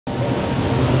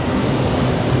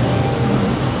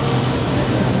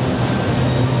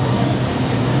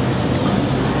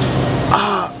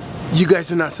You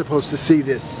guys are not supposed to see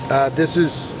this. This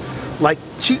is like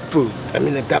cheap food. I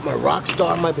mean, I've got my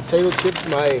Rockstar, my potato chips,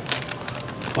 my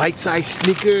bite-sized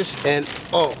sneakers, and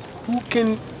oh, who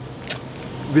can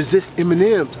resist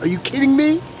M&Ms? Are you kidding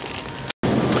me?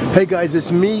 Hey guys,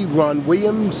 it's me, Ron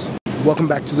Williams. Welcome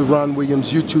back to the Ron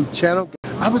Williams YouTube channel.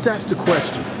 I was asked a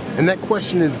question, and that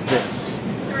question is this.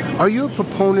 Are you a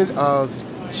proponent of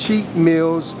cheap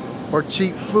meals or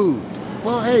cheap food?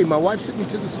 Well, hey, my wife took me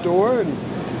to the store, and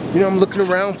I'm looking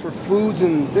around for foods,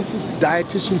 and this is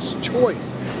dietitian's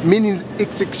choice, meaning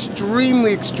it's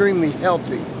extremely, extremely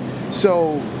healthy.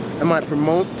 So, am I a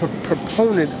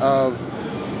proponent of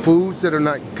foods that are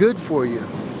not good for you?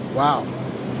 Wow.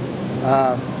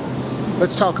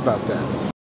 Let's talk about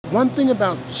that. One thing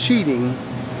about cheating,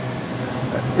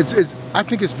 I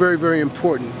think it's very, very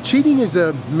important. Cheating is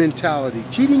a mentality.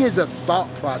 Cheating is a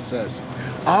thought process.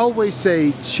 I always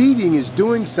say cheating is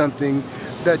doing something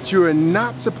that you're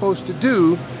not supposed to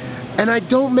do, and I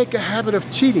don't make a habit of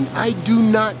cheating. I do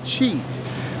not cheat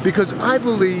because I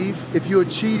believe if you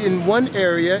cheat in one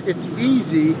area, it's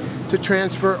easy to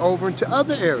transfer over into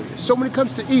other areas. So when it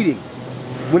comes to eating,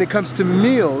 when it comes to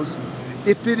meals,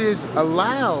 if it is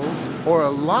allowed or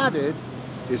allotted,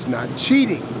 it's not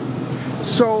cheating.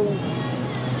 So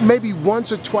maybe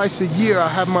once or twice a year, I'll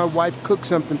have my wife cook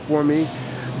something for me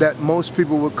that most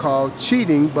people would call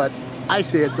cheating, but I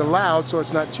say it's allowed, so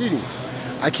it's not cheating.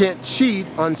 I can't cheat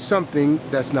on something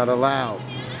that's not allowed.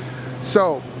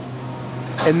 So,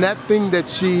 and that thing that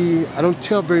I don't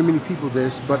tell very many people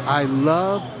this, but I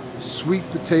love sweet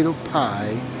potato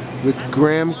pie with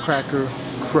graham cracker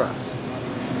crust.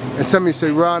 And some of you say,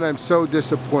 Ron, I'm so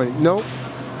disappointed. No,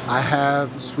 I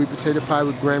have sweet potato pie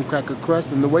with graham cracker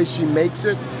crust, and the way she makes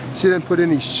it, she didn't put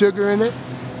any sugar in it.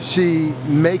 She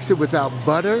makes it without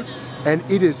butter, and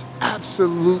it is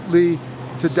absolutely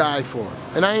to die for.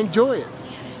 And I enjoy it.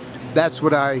 That's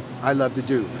what I love to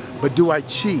do. But do I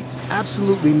cheat?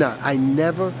 Absolutely not. I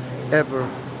never, ever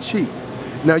cheat.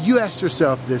 Now you ask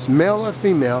yourself this, male or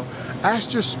female,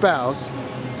 ask your spouse,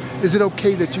 is it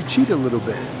okay that you cheat a little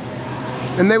bit?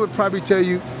 And they would probably tell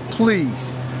you,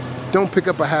 please, don't pick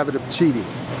up a habit of cheating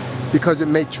because it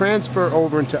may transfer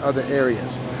over into other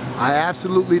areas. I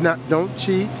absolutely don't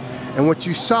cheat, and what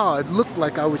you saw, it looked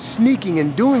like I was sneaking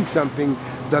and doing something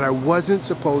that I wasn't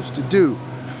supposed to do.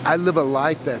 I live a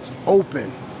life that's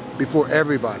open before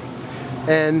everybody.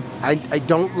 And I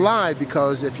don't lie,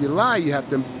 because if you lie, you have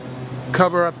to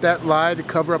cover up that lie to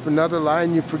cover up another lie,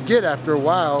 and you forget after a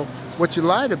while what you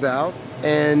lied about,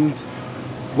 and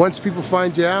once people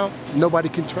find you out, nobody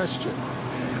can trust you.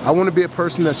 I want to be a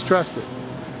person that's trusted.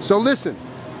 So listen,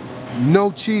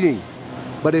 no cheating.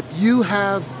 But if you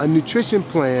have a nutrition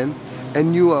plan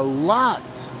and you allot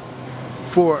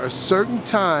for a certain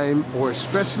time or a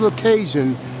special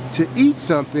occasion to eat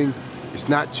something, it's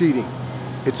not cheating.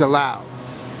 It's allowed.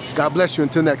 God bless you.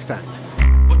 Until next time.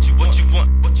 What you want,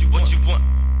 what you want.